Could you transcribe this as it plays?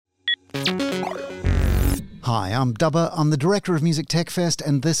Hi, I'm Dubber. I'm the director of Music Tech Fest,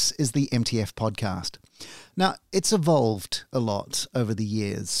 and this is the MTF podcast. Now, it's evolved a lot over the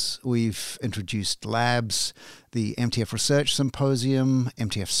years. We've introduced labs, the MTF Research Symposium,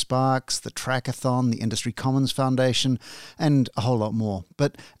 MTF Sparks, the Trackathon, the Industry Commons Foundation, and a whole lot more.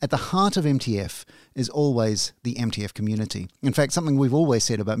 But at the heart of MTF is always the MTF community. In fact, something we've always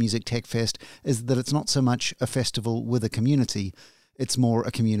said about Music Tech Fest is that it's not so much a festival with a community, it's more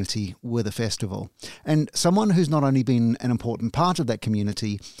a community with a festival. And someone who's not only been an important part of that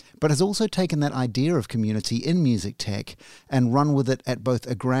community, but has also taken that idea of community in music tech and run with it at both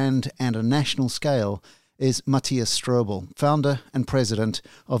a grand and a national scale is Matthias Strobel, founder and president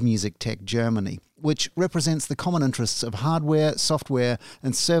of Music Tech Germany, which represents the common interests of hardware, software,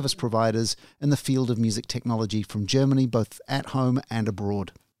 and service providers in the field of music technology from Germany, both at home and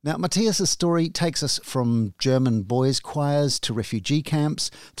abroad. Now, Matthias' story takes us from German boys' choirs to refugee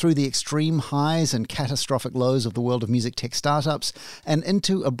camps, through the extreme highs and catastrophic lows of the world of music tech startups, and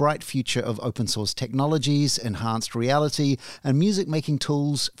into a bright future of open source technologies, enhanced reality, and music-making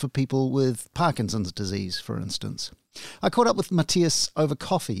tools for people with Parkinson's disease, for instance. I caught up with Matthias over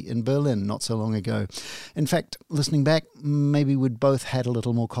coffee in Berlin not so long ago. In fact, listening back, maybe we'd both had a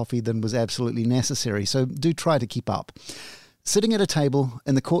little more coffee than was absolutely necessary, so do try to keep up. Sitting at a table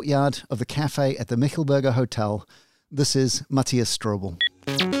in the courtyard of the cafe at the Michelberger Hotel, this is Matthias Strobel.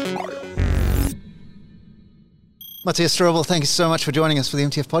 Matthias Strobel, thank you so much for joining us for the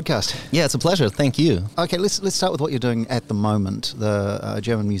MTF podcast. Yeah, it's a pleasure. Thank you. Okay, let's start with what you're doing at the moment, the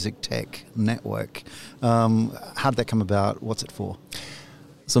German Music Tech Network. How did that come about? What's it for?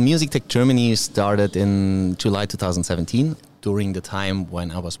 So Music Tech Germany started in July 2017, during the time when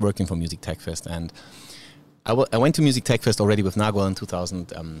I was working for Music Tech Fest, and I went to Music Tech Fest already with Nagual in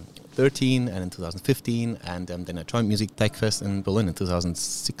 2013 and in 2015, and then I joined Music Tech Fest in Berlin in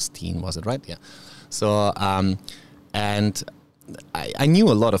 2016, was it right? Yeah. So, and I knew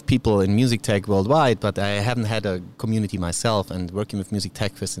a lot of people in music tech worldwide, but I haven't had a community myself, and working with Music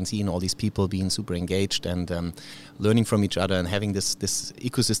Tech Fest and seeing all these people being super engaged and learning from each other and having this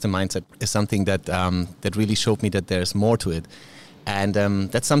ecosystem mindset is something that that really showed me that there's more to it. And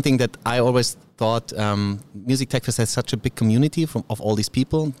that's something that I always thought. Music Tech Fest has such a big community of all these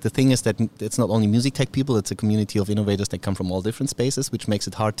people. The thing is that it's not only music tech people, it's a community of innovators that come from all different spaces, which makes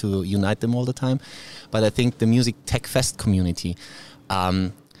it hard to unite them all the time. But I think the Music Tech Fest community,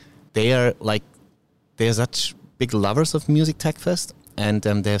 they're such big lovers of Music Tech Fest, and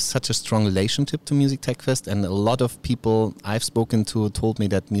they have such a strong relationship to Music Tech Fest. And a lot of people I've spoken to told me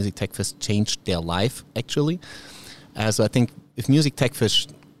that Music Tech Fest changed their life, actually. So I think if Music Tech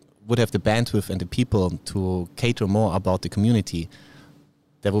Fest would have the bandwidth and the people to cater more about the community,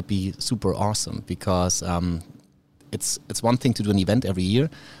 that would be super awesome, because it's one thing to do an event every year,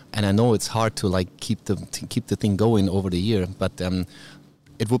 and I know it's hard to keep the thing going over the year, but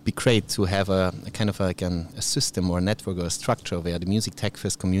it would be great to have a kind of a system or a network or a structure where the Music Tech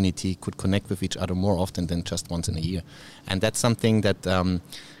Fest community could connect with each other more often than just once in a year. And that's something that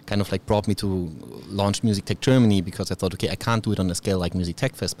kind of brought me to launch Music Tech Germany, because I thought, okay, I can't do it on a scale like Music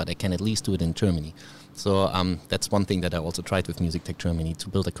Tech Fest, but I can at least do it in Germany. So that's one thing that I also tried with Music Tech Germany, to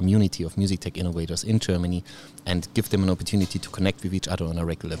build a community of music tech innovators in Germany and give them an opportunity to connect with each other on a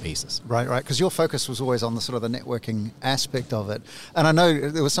regular basis. Right, because your focus was always on the sort of the networking aspect of it. And I know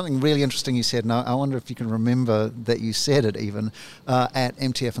there was something really interesting you said, and I wonder if you can remember that you said it even, at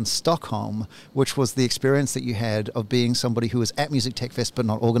MTF in Stockholm, which was the experience that you had of being somebody who was at Music Tech Fest but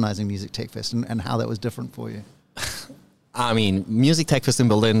not organizing Music Tech Fest, and how that was different for you. I mean, Music Tech Fest in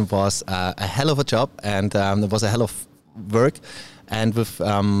Berlin was a hell of a job, and it was a hell of work. And with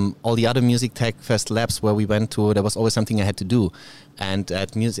all the other Music Tech Fest labs where we went to, there was always something I had to do. And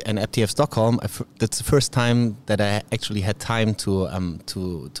at MTF Stockholm, that's the first time that I actually had time to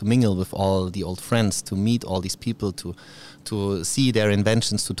mingle with all the old friends, to meet all these people, to see their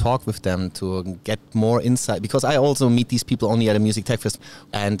inventions, to talk with them, to get more insight. Because I also meet these people only at a Music Tech Fest.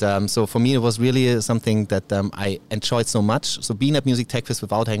 And so for me, it was really something that I enjoyed so much. So being at Music Tech Fest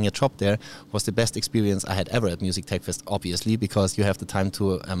without having a job there was the best experience I had ever at Music Tech Fest, obviously, because you have the time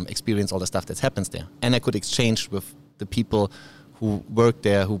to experience all the stuff that happens there. And I could exchange with the people who work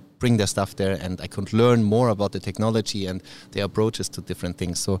there, who bring their stuff there, and I could learn more about the technology and their approaches to different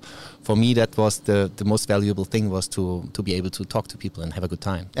things. So for me, that was the most valuable thing, was to be able to talk to people and have a good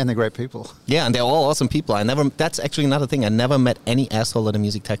time. And they're great people. Yeah, and they're all awesome people. That's actually another thing. I never met any asshole at a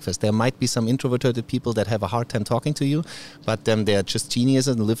Music Tech Fest. There might be some introverted people that have a hard time talking to you, but they're just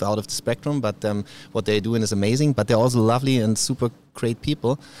geniuses and live out of the spectrum. But what they're doing is amazing. But they're also lovely and super great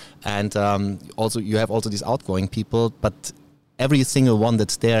people. And also you have also these outgoing people, but every single one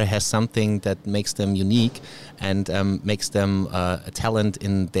that's there has something that makes them unique and makes them a talent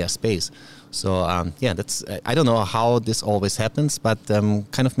in their space. So that's I don't know how this always happens, but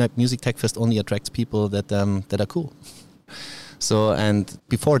kind of Music Tech Fest only attracts people that are cool. So, and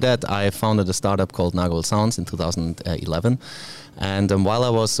before that, I founded a startup called Narwhal Sounds in 2011. And while I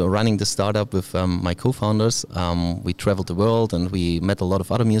was running the startup with my co-founders, we traveled the world and we met a lot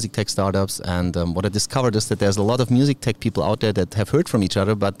of other music tech startups. And what I discovered is that there's a lot of music tech people out there that have heard from each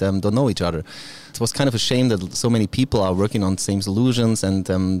other but don't know each other. It was kind of a shame that so many people are working on the same solutions and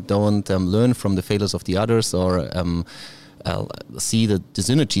don't learn from the failures of the others or see the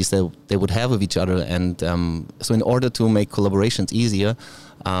synergies that they would have with each other. And so in order to make collaborations easier,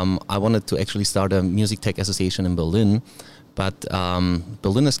 I wanted to actually start a music tech association in Berlin. But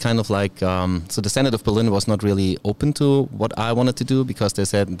Berlin is kind of like, so the Senate of Berlin was not really open to what I wanted to do because they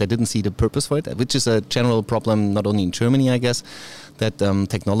said they didn't see the purpose for it, which is a general problem not only in Germany, I guess, that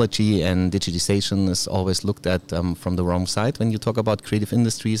technology and digitization is always looked at from the wrong side when you talk about creative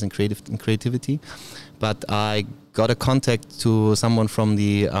industries and creativity. But I got a contact to someone from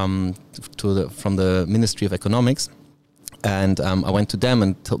the Ministry of Economics. And I went to them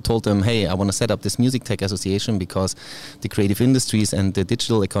and told them, hey, I want to set up this music tech association because the creative industries and the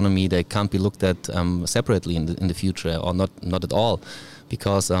digital economy, they can't be looked at separately in the future, or not at all,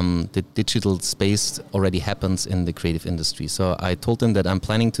 because the digital space already happens in the creative industry. So I told them that I'm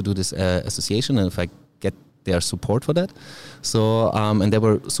planning to do this association, and if I get their support for that. So, and they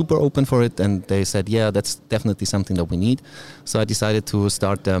were super open for it, and they said, yeah, that's definitely something that we need. So I decided to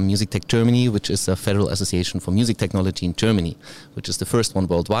start Music Tech Germany, which is a federal association for music technology in Germany, which is the first one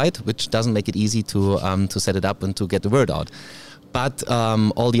worldwide, which doesn't make it easy to set it up and to get the word out. But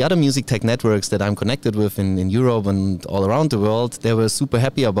all the other music tech networks that I'm connected with in Europe and all around the world, they were super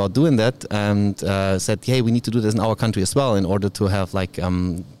happy about doing that and said, hey, we need to do this in our country as well in order to have like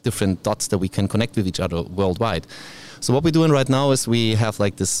different dots that we can connect with each other worldwide. So what we're doing right now is we have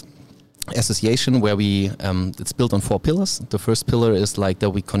like this association where it's built on 4 pillars. The first pillar is like that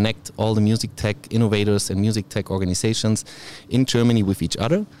we connect all the music tech innovators and music tech organizations in Germany with each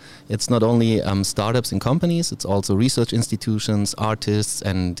other. It's not only startups and companies, it's also research institutions, artists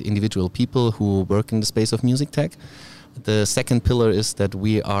and individual people who work in the space of music tech. The second pillar is that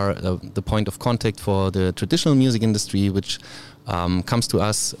we are the point of contact for the traditional music industry, which comes to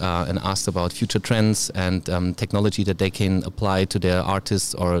us and asks about future trends and technology that they can apply to their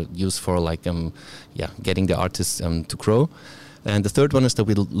artists or use for like getting the artists to grow. And the third one is that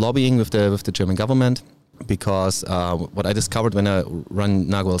we're lobbying with the German government, because what I discovered when I run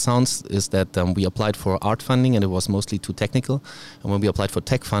Narwhal Sounds is that we applied for art funding and it was mostly too technical, and when we applied for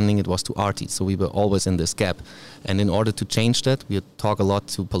tech funding it was too arty, so we were always in this gap. And in order to change that, we talk a lot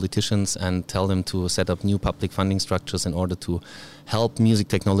to politicians and tell them to set up new public funding structures in order to help music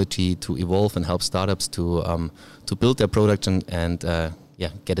technology to evolve and help startups to build their product and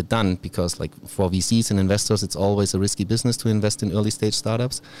get it done, because like for VCs and investors it's always a risky business to invest in early stage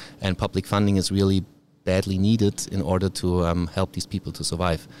startups, and public funding is really badly needed in order to help these people to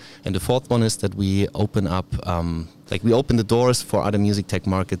survive. And the fourth one is that we open up, we open the doors for other music tech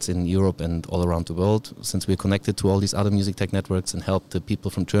markets in Europe and all around the world, since we're connected to all these other music tech networks, and help the people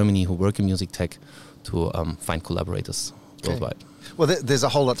from Germany who work in music tech to find collaborators worldwide. Well, there's a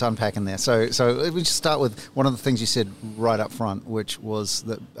whole lot to unpack in there. So let me just start with one of the things you said right up front, which was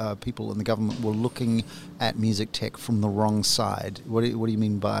that people in the government were looking at music tech from the wrong side. What do you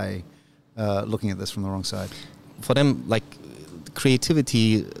mean by looking at this from the wrong side? For them, like,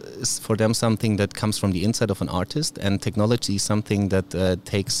 creativity is for them something that comes from the inside of an artist, and technology is something that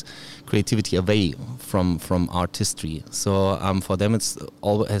takes creativity away from artistry. So for them it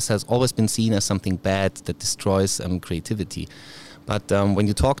has always been seen as something bad that destroys creativity. But when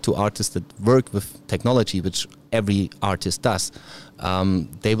you talk to artists that work with technology, which every artist does,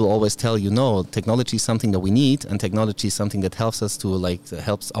 they will always tell you, no, technology is something that we need, and technology is something that helps us to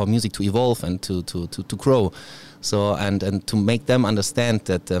helps our music to evolve and to grow. So and to make them understand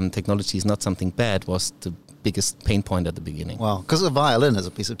that technology is not something bad was the biggest pain point at the beginning. Wow, because a violin is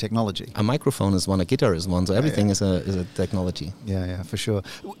a piece of technology. A microphone is one, a guitar is one, so everything is a technology. Yeah, for sure.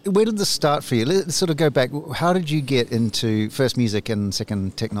 Where did this start for you? Let's sort of go back. How did you get into first music and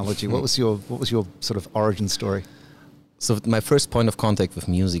second technology? What was your sort of origin story? So my first point of contact with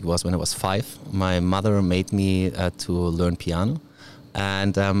music was when I was 5. My mother made me to learn piano.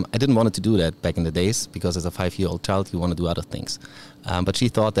 And I didn't want to do that back in the days, because as a 5-year-old child you want to do other things. But she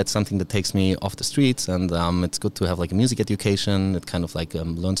thought that's something that takes me off the streets, and it's good to have like a music education. It kind of like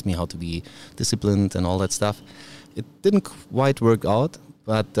learns me how to be disciplined and all that stuff. It didn't quite work out,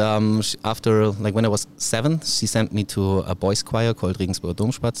 But after, like when I was 7, she sent me to a boys choir called Regensburger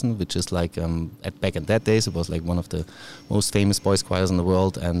Domspatzen, which is like, back in that days, it was like one of the most famous boys choirs in the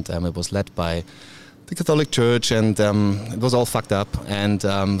world, and it was led by the Catholic Church, and it was all fucked up. And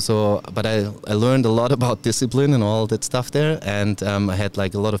but I learned a lot about discipline and all that stuff there, and I had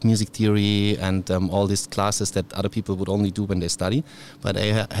like a lot of music theory and all these classes that other people would only do when they study, but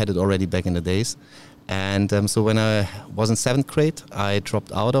I had it already back in the days. And so when I was in 7th grade, I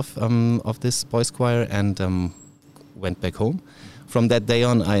dropped out of this boys choir and went back home. From that day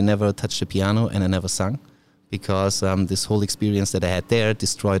on, I never touched the piano and I never sang, because this whole experience that I had there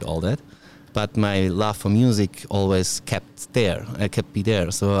destroyed all that. But my love for music always kept me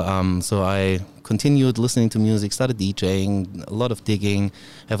there. So I continued listening to music, started DJing, a lot of digging,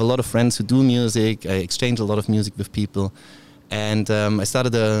 have a lot of friends who do music, I exchange a lot of music with people. And I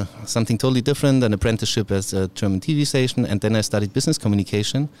started something totally different, an apprenticeship as a German TV station, and then I studied business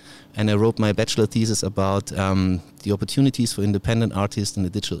communication, and I wrote my bachelor thesis about the opportunities for independent artists in the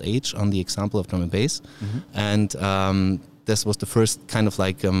digital age on the example of drum and bass. Mm-hmm. And this was the first kind of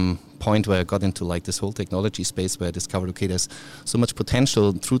like point where I got into like this whole technology space, where I discovered, okay, there's so much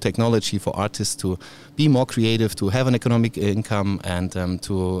potential through technology for artists to be more creative, to have an economic income, and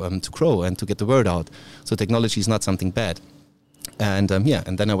to grow and to get the word out. So technology is not something bad. And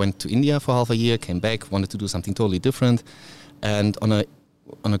and then I went to India for half a year, came back, wanted to do something totally different. And on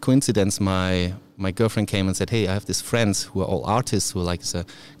a coincidence, my girlfriend came and said, hey, I have these friends who are all artists, who are like a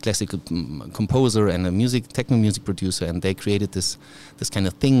classical composer and a techno music producer, and they created this kind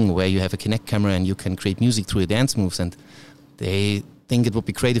of thing where you have a Kinect camera and you can create music through your dance moves, and they think it would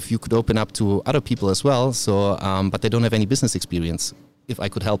be great if you could open up to other people as well. So, but they don't have any business experience, if I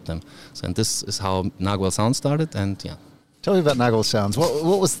could help them. So, and this is how Nagual Sound started, and yeah. Tell me about Nagual Sounds.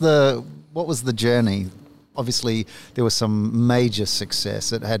 What was the journey? Obviously, there was some major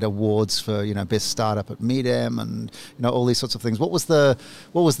success. It had awards for best startup at Medem and all these sorts of things. What was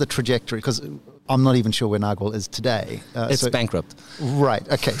the trajectory? Because I'm not even sure where Nagual is today. It's bankrupt. Right.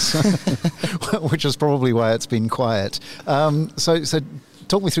 Okay. So, which is probably why it's been quiet. So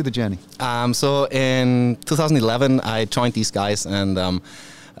talk me through the journey. So in 2011, I joined these guys, and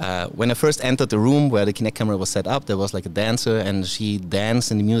when I first entered the room where the Kinect camera was set up, there was like a dancer, and she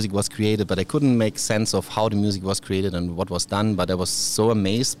danced and the music was created, but I couldn't make sense of how the music was created and what was done. But I was so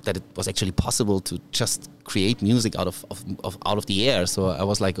amazed that it was actually possible to just create music out of the air. So I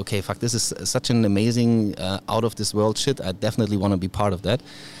was like, okay, fuck, this is such an amazing out of this world shit. I definitely want to be part of that.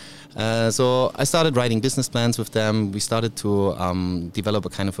 So I started writing business plans with them. We started to develop a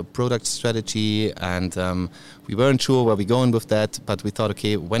kind of a product strategy, and we weren't sure where we're going with that, but we thought,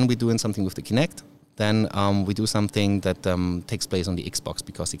 okay, when we're doing something with the Kinect, then we do something that takes place on the Xbox,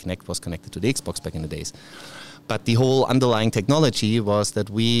 because the Kinect was connected to the Xbox back in the days. But the whole underlying technology was that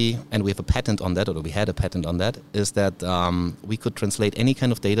we have a patent on that, or we had a patent on that, is that we could translate any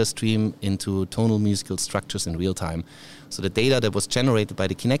kind of data stream into tonal musical structures in real time. So the data that was generated by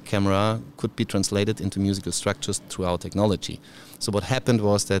the Kinect camera could be translated into musical structures through our technology. So what happened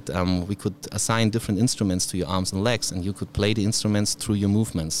was that we could assign different instruments to your arms and legs, and you could play the instruments through your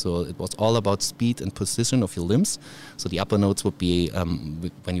movements. So it was all about speed and position of your limbs. So the upper notes would be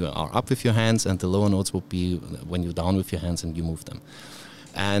when you are up with your hands, and the lower notes would be when you're down with your hands and you move them.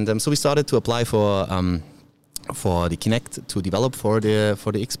 And so we started to apply for the Kinect to develop for the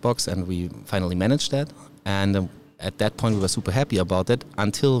Xbox, and we finally managed that. And at that point, we were super happy about it,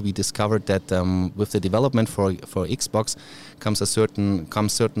 until we discovered that with the development for Xbox comes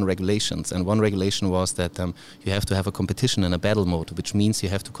certain regulations. And one regulation was that you have to have a competition in a battle mode, which means you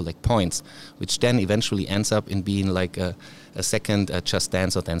have to collect points, which then eventually ends up in being like a second Just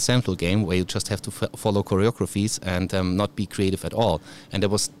Dance or Dance Central game, where you just have to follow choreographies and not be creative at all. And that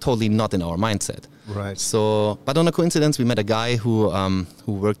was totally not in our mindset. Right. So, but on a coincidence, we met a guy who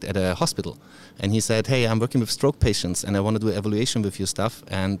worked at a hospital. And he said, hey, I'm working with stroke patients and I want to do evaluation with your stuff.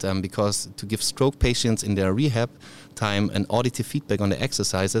 And because to give stroke patients in their rehab time an auditive feedback on the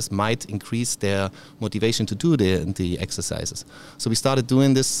exercises might increase their motivation to do the exercises. So we started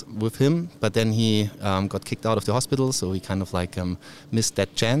doing this with him, but then he got kicked out of the hospital. So we kind of like missed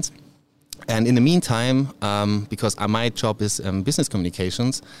that chance. And in the meantime, because my job is business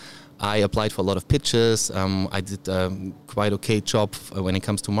communications, I applied for a lot of pitches. I did a quite okay job when it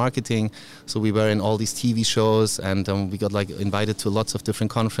comes to marketing. So we were in all these TV shows, and we got like invited to lots of different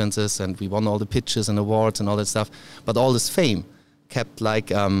conferences, and we won all the pitches and awards and all that stuff. But all this fame kept like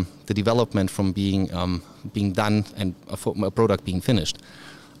the development from being done and a product being finished.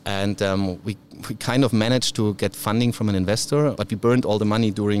 And we kind of managed to get funding from an investor, but we burned all the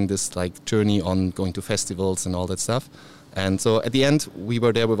money during this like journey on going to festivals and all that stuff. And so at the end, we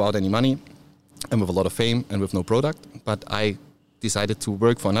were there without any money and with a lot of fame and with no product. But I decided to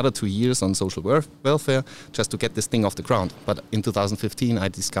work for another 2 years on social welfare just to get this thing off the ground. But in 2015, I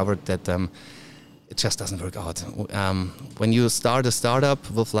discovered that it just doesn't work out. When you start a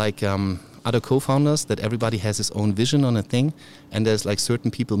startup with like other co-founders, that everybody has his own vision on a thing, and there's like certain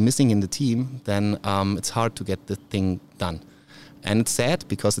people missing in the team, then it's hard to get the thing done. And it's sad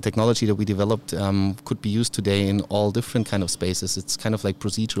because the technology that we developed could be used today in all different kind of spaces. It's kind of like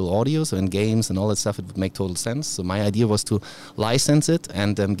procedural audio, so in games and all that stuff, it would make total sense. So my idea was to license it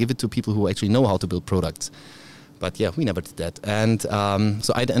and give it to people who actually know how to build products. But yeah, we never did that. And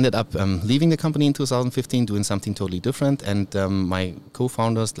so I ended up leaving the company in 2015, doing something totally different. And my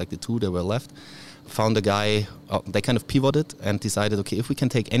co-founders, like the two that were left, found a guy, they kind of pivoted and decided, okay, if we can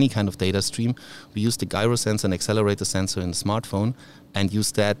take any kind of data stream, we use the gyro sensor and accelerator sensor in the smartphone and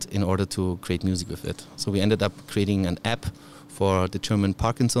use that in order to create music with it. So we ended up creating an app for the German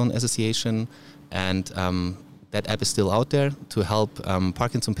Parkinson Association, and that app is still out there to help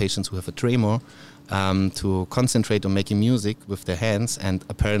Parkinson patients who have a tremor to concentrate on making music with their hands, and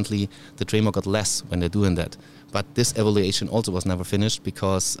apparently the tremor got less when they're doing that. But this evaluation also was never finished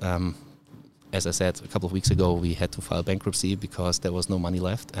because as I said a couple of weeks ago, we had to file bankruptcy because there was no money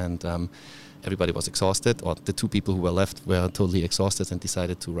left, and everybody was exhausted, or the two people who were left were totally exhausted and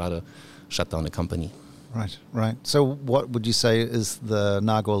decided to rather shut down the company. Right, right. So what would you say is the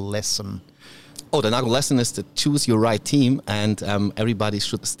Nago lesson? Oh, the Nago lesson is to choose your right team, and everybody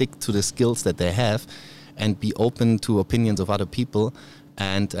should stick to the skills that they have and be open to opinions of other people,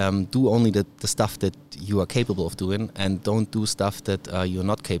 and do only the stuff that you are capable of doing, and don't do stuff that you're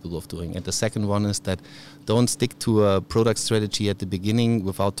not capable of doing. And the second one is that don't stick to a product strategy at the beginning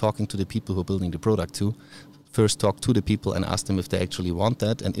without talking to the people who are building the product too. First talk to the people and ask them if they actually want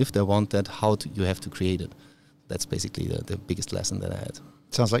that, and if they want that, you have to create it. That's basically the biggest lesson that I had.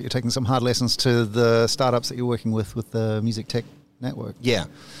 Sounds like you're taking some hard lessons to the startups that you're working with the Music Tech Network. Yeah,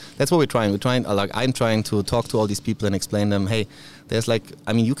 that's what we're trying. I'm trying to talk to all these people and explain them, hey, there's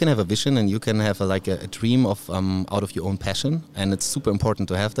you can have a vision and you can have a dream of out of your own passion, and it's super important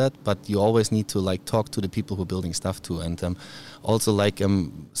to have that. But you always need to talk to the people who are building stuff too, and also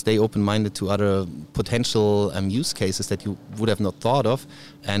stay open-minded to other potential use cases that you would have not thought of,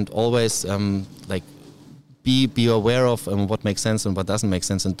 and always be aware of what makes sense and what doesn't make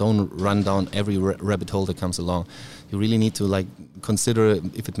sense, and don't run down every rabbit hole that comes along. You really need to consider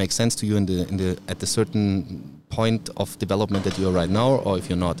if it makes sense to you at the certain point of development that you are right now, or if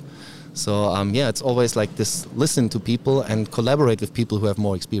you're not. So it's always like this: listen to people and collaborate with people who have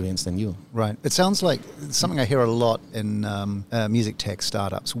more experience than you. Right. It sounds like something I hear a lot in music tech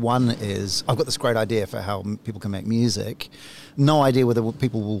startups. One is, I've got this great idea for how people can make music. No idea whether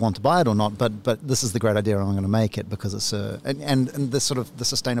people will want to buy it or not, but this is the great idea, and I'm going to make it because it's and the sort of the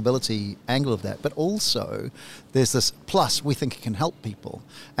sustainability angle of that. But also there's this plus, we think it can help people,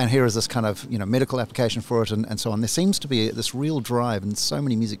 and here is this kind of medical application for it, and so on. There seems to be this real drive in so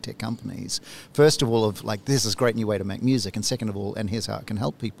many music tech companies. First of all, of this is a great new way to make music, and second of all, and here's how it can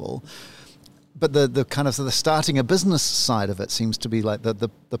help people. But the kind of the starting a business side of it seems to be like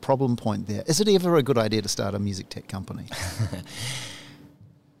the problem point there. Is it ever a good idea to start a music tech company?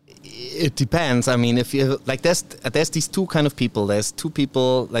 It depends. I mean, if you there's these two kind of people. There's two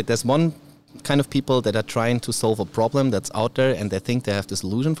people. There's one kind of people that are trying to solve a problem that's out there, and they think they have the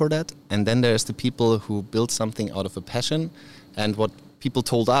solution for that. And then there's the people who build something out of a passion. And what people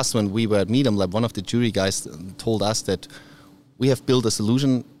told us when we were at Medium Lab, one of the jury guys told us that we have built a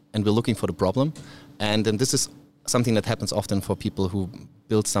solution and we're looking for the problem. And this is something that happens often for people who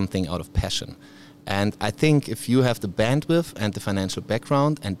build something out of passion. And I think if you have the bandwidth and the financial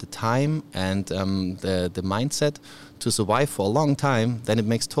background and the time and the mindset to survive for a long time, then it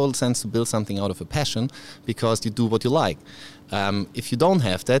makes total sense to build something out of a passion, because you do what you like. If you don't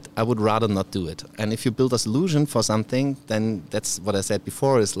have that, I would rather not do it. And if you build a solution for something, then that's what I said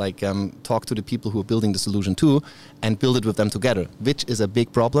before, is talk to the people who are building the solution too and build it with them together, which is a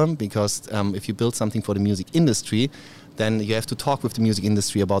big problem, because if you build something for the music industry, then you have to talk with the music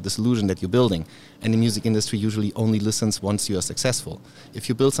industry about the solution that you're building. And the music industry usually only listens once you are successful. If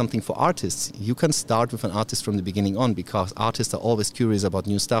you build something for artists, you can start with an artist from the beginning on, because artists are always curious about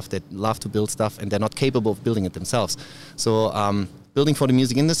new stuff. They love to build stuff, and they're not capable of building it themselves. So building for the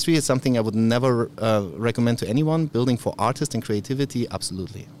music industry is something I would never recommend to anyone. Building for artists and creativity,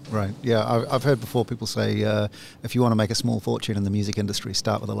 absolutely. Right. Yeah, I've heard before people say if you want to make a small fortune in the music industry,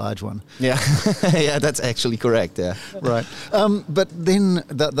 start with a large one. Yeah, yeah, that's actually correct. Yeah. Right. But then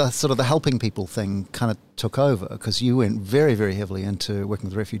the sort of the helping people thing kind of took over, because you went very, very heavily into working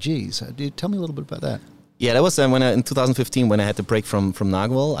with refugees. Tell me a little bit about that. Yeah, that was when in 2015 when I had to break from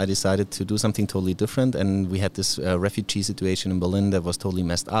Nagual. I decided to do something totally different, and we had this refugee situation in Berlin that was totally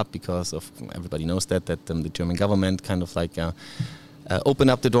messed up because of, everybody knows that the German government kind of like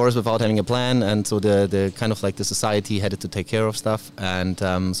opened up the doors without having a plan, and so the kind of like the society had to take care of stuff. And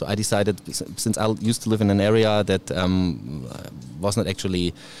so I decided, since I used to live in an area that was not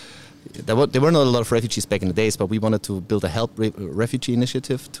actually, there were not a lot of refugees back in the days, but we wanted to build a help refugee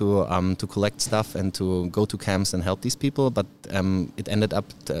initiative to collect stuff and to go to camps and help these people. But it ended up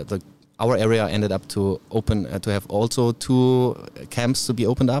our area ended up to have also 2 camps to be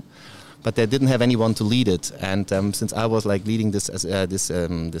opened up, but they didn't have anyone to lead it. And since I was like leading this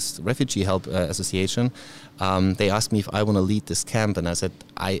this refugee help association, they asked me if I want to lead this camp, and I said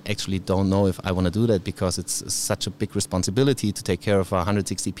I actually don't know if I want to do that, because it's such a big responsibility to take care of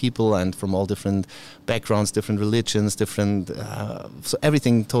 160 people and from all different backgrounds, different religions, different so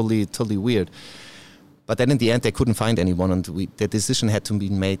everything totally weird. But then in the end, they couldn't find anyone, and the decision had to be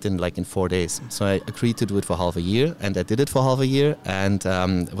made in 4 days. So I agreed to do it for half a year, and I did it for half a year, and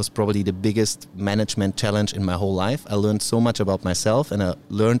it was probably the biggest management challenge in my whole life. I learned so much about myself, and I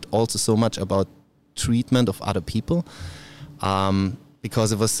learned also so much about treatment of other people,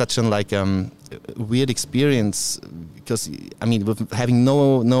 because it was such a weird experience. Because I mean, with having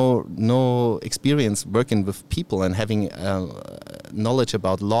no experience working with people and having knowledge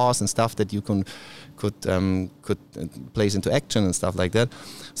about laws and stuff that you could place into action and stuff like that.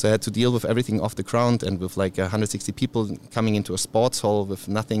 So I had to deal with everything off the ground, and with like 160 people coming into a sports hall with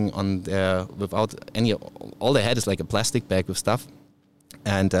nothing on there, without any. All they had is like a plastic bag with stuff,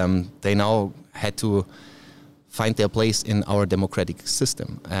 and they now had to find their place in our democratic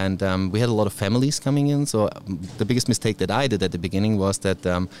system. And we had a lot of families coming in. So the biggest mistake that I did at the beginning was that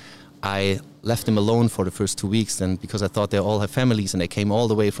I left them alone for the first 2 weeks, and because I thought they all have families, and they came all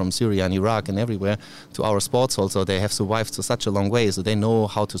the way from Syria and Iraq and everywhere to our sports hall, so they have survived to such a long way, so they know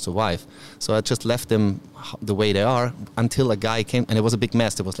how to survive. So I just left them the way they are until a guy came, and it was a big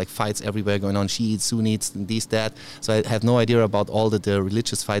mess. There was like fights everywhere going on, Shiites, Sunnis, and this, that. So I had no idea about all the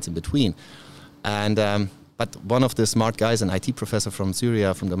religious fights in between. And but one of the smart guys, an IT professor from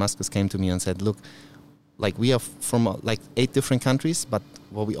Syria, from Damascus, came to me and said, look, like we are from like 8 different countries, but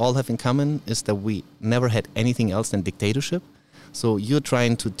what we all have in common is that we never had anything else than dictatorship. So you're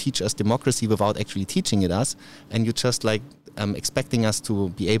trying to teach us democracy without actually teaching it us, and you're just like expecting us to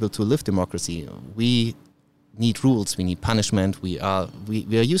be able to live democracy. We need rules, we need punishment, we are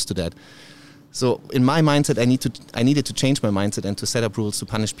used to that. So in my mindset, I needed to change my mindset and to set up rules to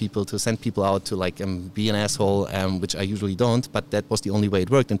punish people, to send people out to like be an asshole, which I usually don't. But that was the only way it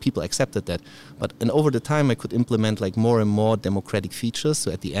worked, and people accepted that. And over the time, I could implement like more and more democratic features.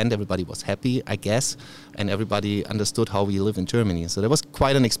 So at the end, everybody was happy, I guess, and everybody understood how we live in Germany. So that was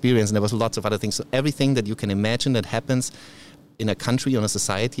quite an experience, and there was lots of other things. So everything that you can imagine that happens in a country, on a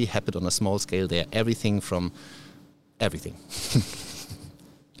society, happened on a small scale there. Everything from everything.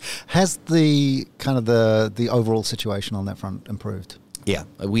 Has the kind of the overall situation on that front improved? Yeah,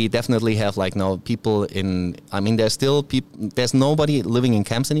 we definitely have like now people in, I mean, there's still people, there's nobody living in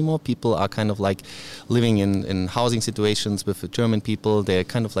camps anymore. People are kind of like living in housing situations with the German people. They're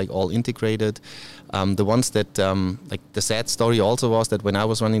kind of like all integrated. The ones that, like the sad story also was that when I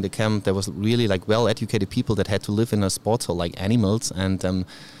was running the camp, there was really like well-educated people that had to live in a sports hall like animals, and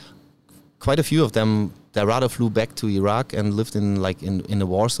quite a few of them, they rather flew back to Iraq and lived in a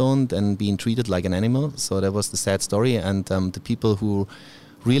war zone than being treated like an animal. So that was the sad story. And the people who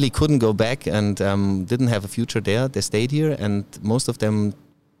really couldn't go back and didn't have a future there, they stayed here. And most of them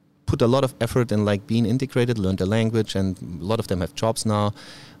put a lot of effort in like being integrated, learned the language, and a lot of them have jobs now.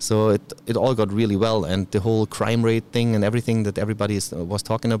 So it all got really well. And the whole crime rate thing and everything that everybody was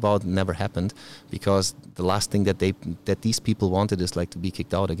talking about never happened, because the last thing that these people wanted is like to be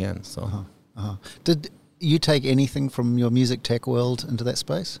kicked out again. So. Did you take anything from your music tech world into that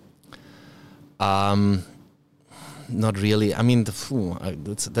space? Not really. I mean,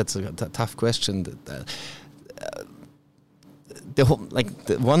 that's a tough question. The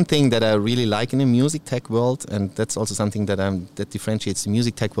one thing that I really like in the music tech world, and that's also something that differentiates the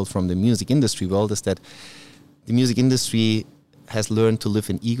music tech world from the music industry world, is that the music industry has learned to live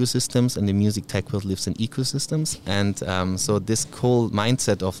in ecosystems, and the music tech world lives in ecosystems. And so this whole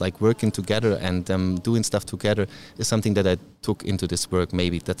mindset of like working together and doing stuff together is something that I took into this work.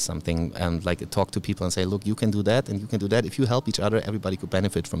 Maybe that's something, like talk to people and say, look, you can do that and you can do that. If you help each other, everybody could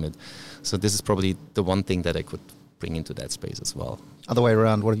benefit from it. So this is probably the one thing that I could bring into that space as well. Other way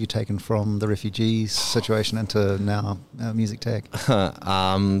around, what have you taken from the refugees situation into now music tech?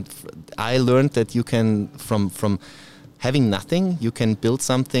 I learned that you can, from having nothing, you can build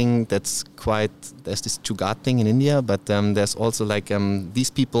something that's quite. There's this Jugaad thing in India, but there's also like these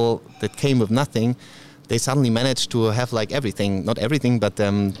people that came with nothing. They suddenly managed to have like everything, not everything, but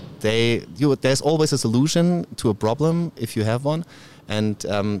there's always a solution to a problem if you have one. And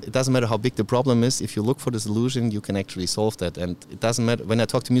it doesn't matter how big the problem is. If you look for the solution, you can actually solve that. And it doesn't matter. When I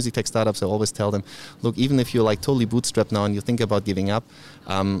talk to music tech startups, I always tell them, look, even if you're like totally bootstrapped now and you think about giving up,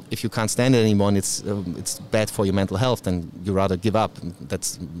 if you can't stand it anymore and it's bad for your mental health, then you rather give up.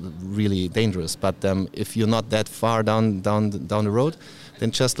 That's really dangerous. But if you're not that far down the road, then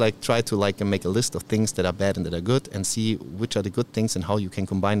just like try to like make a list of things that are bad and that are good, and see which are the good things and how you can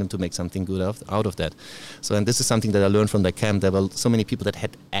combine them to make something good out of that. So, and this is something that I learned from that camp. There were so many people that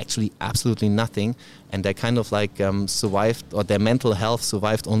had actually absolutely nothing, and they kind of like survived, or their mental health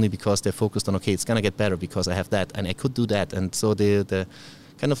survived only because they focused on, okay, it's gonna get better because I have that and I could do that. And so the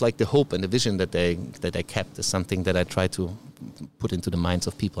kind of like the hope and the vision that they kept is something that I try to put into the minds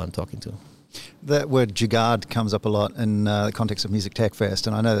of people I'm talking to. That word Jugaad comes up a lot in the context of Music Tech Fest,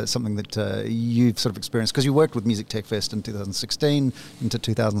 and I know that's something that you've sort of experienced because you worked with Music Tech Fest in 2016 into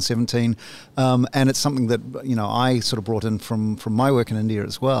 2017, and it's something that I sort of brought in from my work in India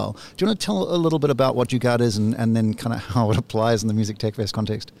as well. Do you want to tell a little bit about what Jugaad is and then kind of how it applies in the Music Tech Fest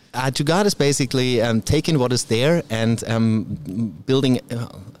context? Jugaad is basically taking what is there and building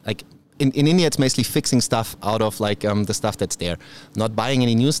like. In India, it's mostly fixing stuff out of like the stuff that's there. Not buying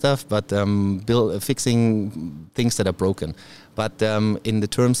any new stuff, but fixing things that are broken. But in the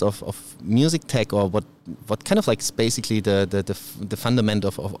terms of music tech, or what kind of like is basically the fundament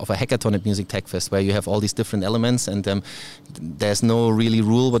of a hackathon at Music Tech Fest, where you have all these different elements, and there's no really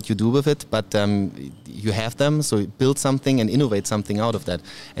rule what you do with it, but you have them, so you build something and innovate something out of that.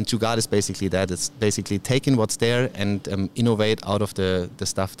 And Jugaad is basically that. It's basically taking what's there and innovate out of the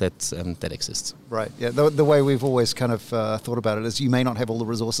stuff that exists. Right. Yeah. The way we've always kind of thought about it is you may not have all the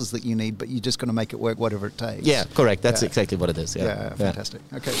resources that you need, but you're just going to make it work whatever it takes. Yeah, correct. That's exactly what it is. Yeah, fantastic.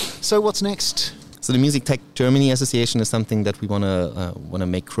 Okay. So what's next? So the Music Tech Germany Association is something that we want to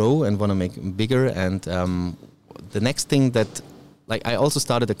make grow and want to make bigger. And the next thing that, like, I also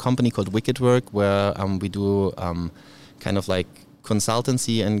started a company called Wicked Work, where we do kind of like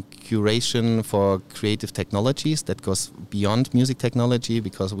consultancy and curation for creative technologies that goes beyond music technology,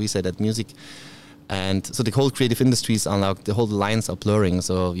 because we say that music. And so the whole creative industries are like, the whole lines are blurring.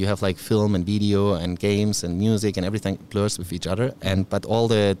 So you have like film and video and games and music and everything blurs with each other. But all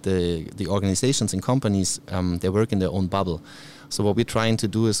the organizations and companies, they work in their own bubble. So what we're trying to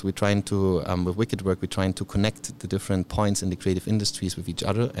do is with Wicked Work, we're trying to connect the different points in the creative industries with each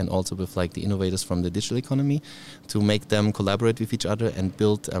other, and also with like the innovators from the digital economy, to make them collaborate with each other and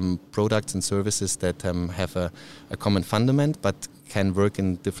build products and services that have a common fundament, but can work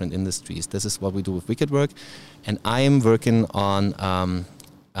in different industries. This is what we do with Wicked Work. And I am working on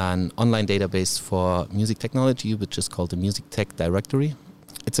an online database for music technology, which is called the Music Tech Directory.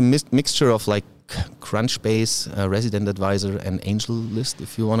 It's a mixture of like Crunchbase, Resident Advisor, and Angel List,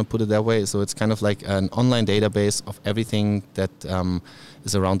 if you want to put it that way. So it's kind of like an online database of everything that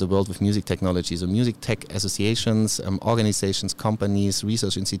is around the world with music technology. So music tech associations, organizations, companies,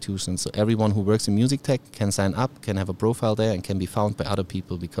 research institutions. So everyone who works in music tech can sign up, can have a profile there, and can be found by other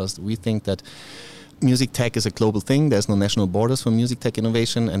people, because we think that music tech is a global thing. There's no national borders for music tech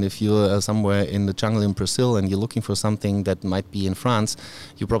innovation. And if you're somewhere in the jungle in Brazil and you're looking for something that might be in France,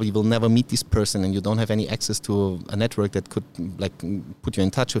 you probably will never meet this person, and you don't have any access to a network that could like put you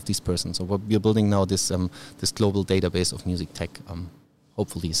in touch with this person. So what we're building now, this global database of music tech,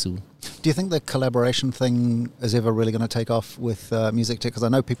 hopefully soon. Do you think the collaboration thing is ever really going to take off with music tech? Because I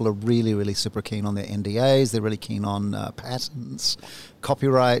know people are really, really super keen on their NDAs. They're really keen on patents,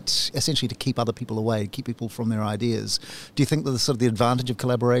 copyright, essentially to keep other people away, keep people from their ideas. Do you think that the advantage of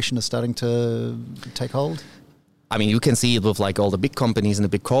collaboration is starting to take hold? I mean, you can see it with like all the big companies and the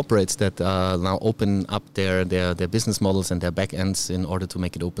big corporates that now open up their business models and their backends in order to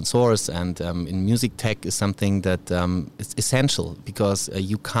make it open source. And in music tech is something that is essential, because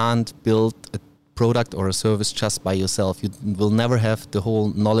you can't build a product or a service just by yourself. You will never have the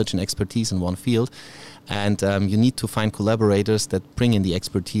whole knowledge and expertise in one field. And you need to find collaborators that bring in the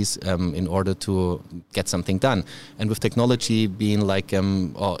expertise in order to get something done. And with technology being like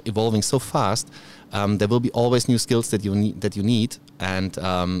or evolving so fast, there will be always new skills that you need. And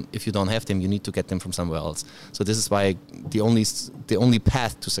if you don't have them, you need to get them from somewhere else. So this is why the only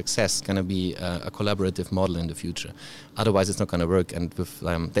path to success is going to be a collaborative model in the future. Otherwise, it's not going to work. And with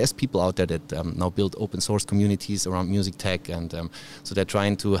there's people out there that now build open source communities around music tech, and so they're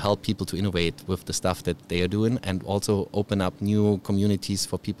trying to help people to innovate with the stuff that that they are doing, and also open up new communities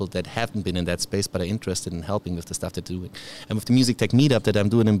for people that haven't been in that space but are interested in helping with the stuff that they're doing. And with the Music Tech Meetup that I'm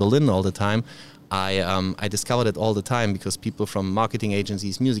doing in Berlin all the time, I discovered it all the time, because people from marketing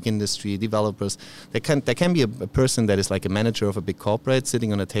agencies, music industry, developers, there can be a person that is like a manager of a big corporate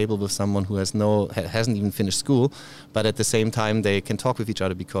sitting on a table with someone who hasn't even finished school, but at the same time they can talk with each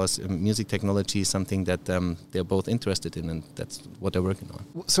other, because music technology is something that they're both interested in, and that's what they're working on.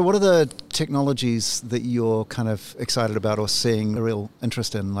 So what are the technologies that you're kind of excited about or seeing a real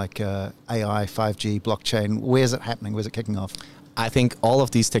interest in, like AI, 5G, blockchain? Where's it happening? Where's it kicking off? I think all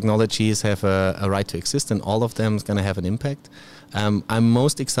of these technologies have a right to exist, and all of them is going to have an impact. I'm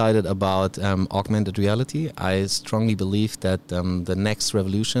most excited about augmented reality. I strongly believe that the next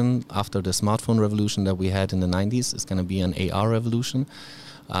revolution after the smartphone revolution that we had in the 90s is going to be an AR revolution.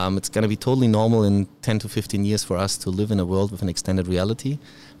 It's going to be totally normal in 10 to 15 years for us to live in a world with an extended reality.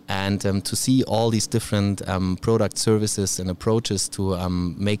 And to see all these different product services and approaches to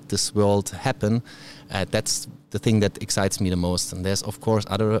make this world happen, that's the thing that excites me the most. And there's, of course,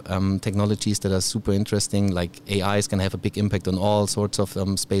 other technologies that are super interesting, like AI is going to have a big impact on all sorts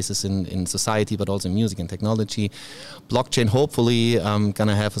of spaces in society, but also in music and technology. Blockchain, hopefully, going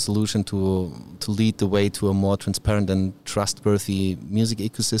to have a solution to lead the way to a more transparent and trustworthy music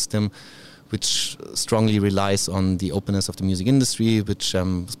ecosystem, which strongly relies on the openness of the music industry, which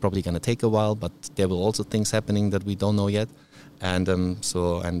is probably going to take a while, but there will also things happening that we don't know yet. And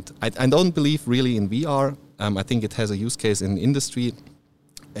I don't believe really in VR. I think it has a use case in industry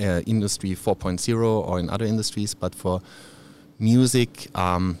 4.0 or in other industries, but for music,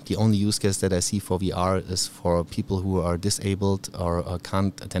 the only use case that I see for VR is for people who are disabled or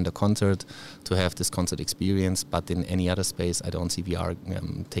can't attend a concert to have this concert experience. But in any other space, I don't see VR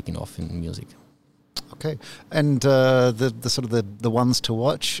taking off in music. Okay, and the sort of the ones to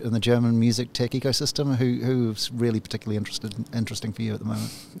watch in the German music tech ecosystem, who's really particularly interesting for you at the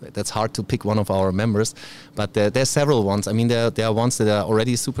moment? That's hard to pick one of our members, but there's several ones. I mean, there are ones that are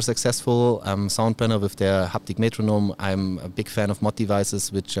already super successful. Soundbrenner with their haptic metronome. I'm a big fan of Mod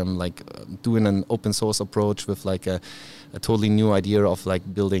Devices, which doing an open source approach with like a totally new idea of like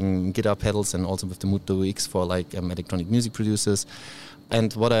building guitar pedals, and also with the Mood UX for like electronic music producers.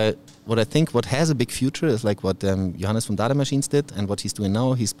 And what I think what has a big future is like what Johannes from Data Machines did, and what he's doing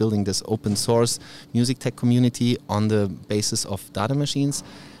now. He's building this open source music tech community on the basis of Data Machines.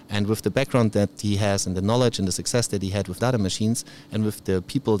 And with the background that he has and the knowledge and the success that he had with Data Machines, and with the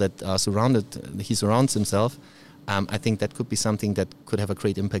people that are he surrounds himself, I think that could be something that could have a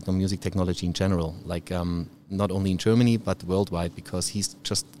great impact on music technology in general, like not only in Germany but worldwide, because he's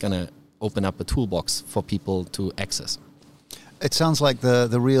just going to open up a toolbox for people to access. It sounds like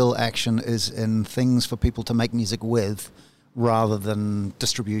the real action is in things for people to make music with, rather than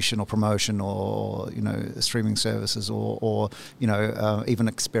distribution or promotion or streaming services or even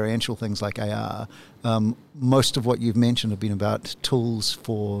experiential things like AR. Most of what you've mentioned have been about tools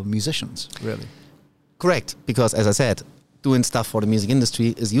for musicians, really. Correct, because as I said, doing stuff for the music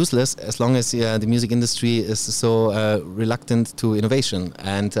industry is useless as long as the music industry is so reluctant to innovation.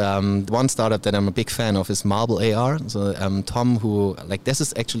 And one startup that I'm a big fan of is Marble AR. So Tom, this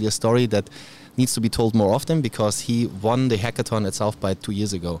is actually a story that needs to be told more often, because he won the hackathon at South by 2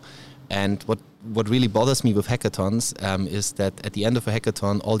 years ago. And what really bothers me with hackathons is that at the end of a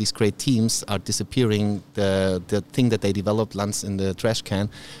hackathon, all these great teams are disappearing. The thing that they developed lands in the trash can,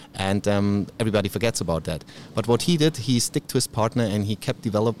 and everybody forgets about that. But what he did, he stuck to his partner, and he kept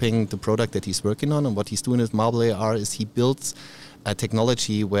developing the product that he's working on. And what he's doing with Marble AR is he builds a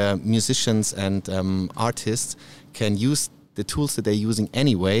technology where musicians and artists can use the tools that they're using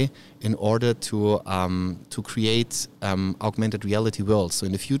anyway in order to create augmented reality worlds. So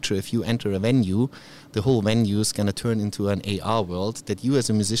in the future, if you enter a venue, the whole venue is going to turn into an AR world that you as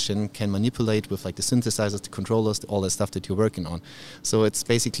a musician can manipulate with like the synthesizers, the controllers, all the stuff that you're working on. So it's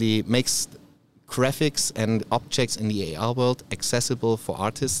basically makes graphics and objects in the AR world accessible for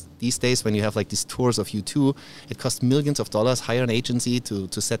artists. These days, when you have like these tours of U2, it costs millions of dollars, hire an agency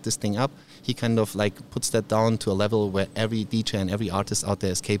to set this thing up. He kind of like puts that down to a level where every DJ and every artist out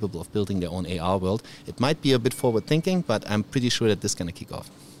there is capable of building their own AR world. It might be a bit forward thinking, but I'm pretty sure that this is going to kick off.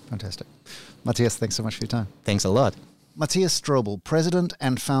 Fantastic. Matthias, thanks so much for your time. Thanks a lot. Matthias Strobel, President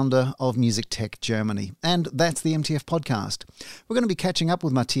and Founder of Music Tech Germany. And that's the MTF Podcast. We're going to be catching up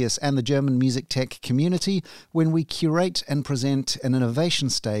with Matthias and the German music tech community when we curate and present an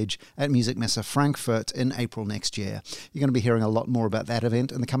innovation stage at Musikmesse Frankfurt in April next year. You're going to be hearing a lot more about that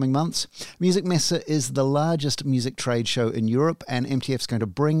event in the coming months. Musikmesse is the largest music trade show in Europe, and MTF's going to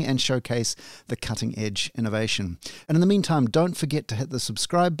bring and showcase the cutting-edge innovation. And in the meantime, don't forget to hit the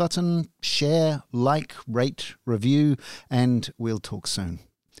subscribe button, share, like, rate, review, and we'll talk soon.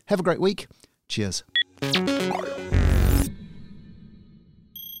 Have a great week. Cheers.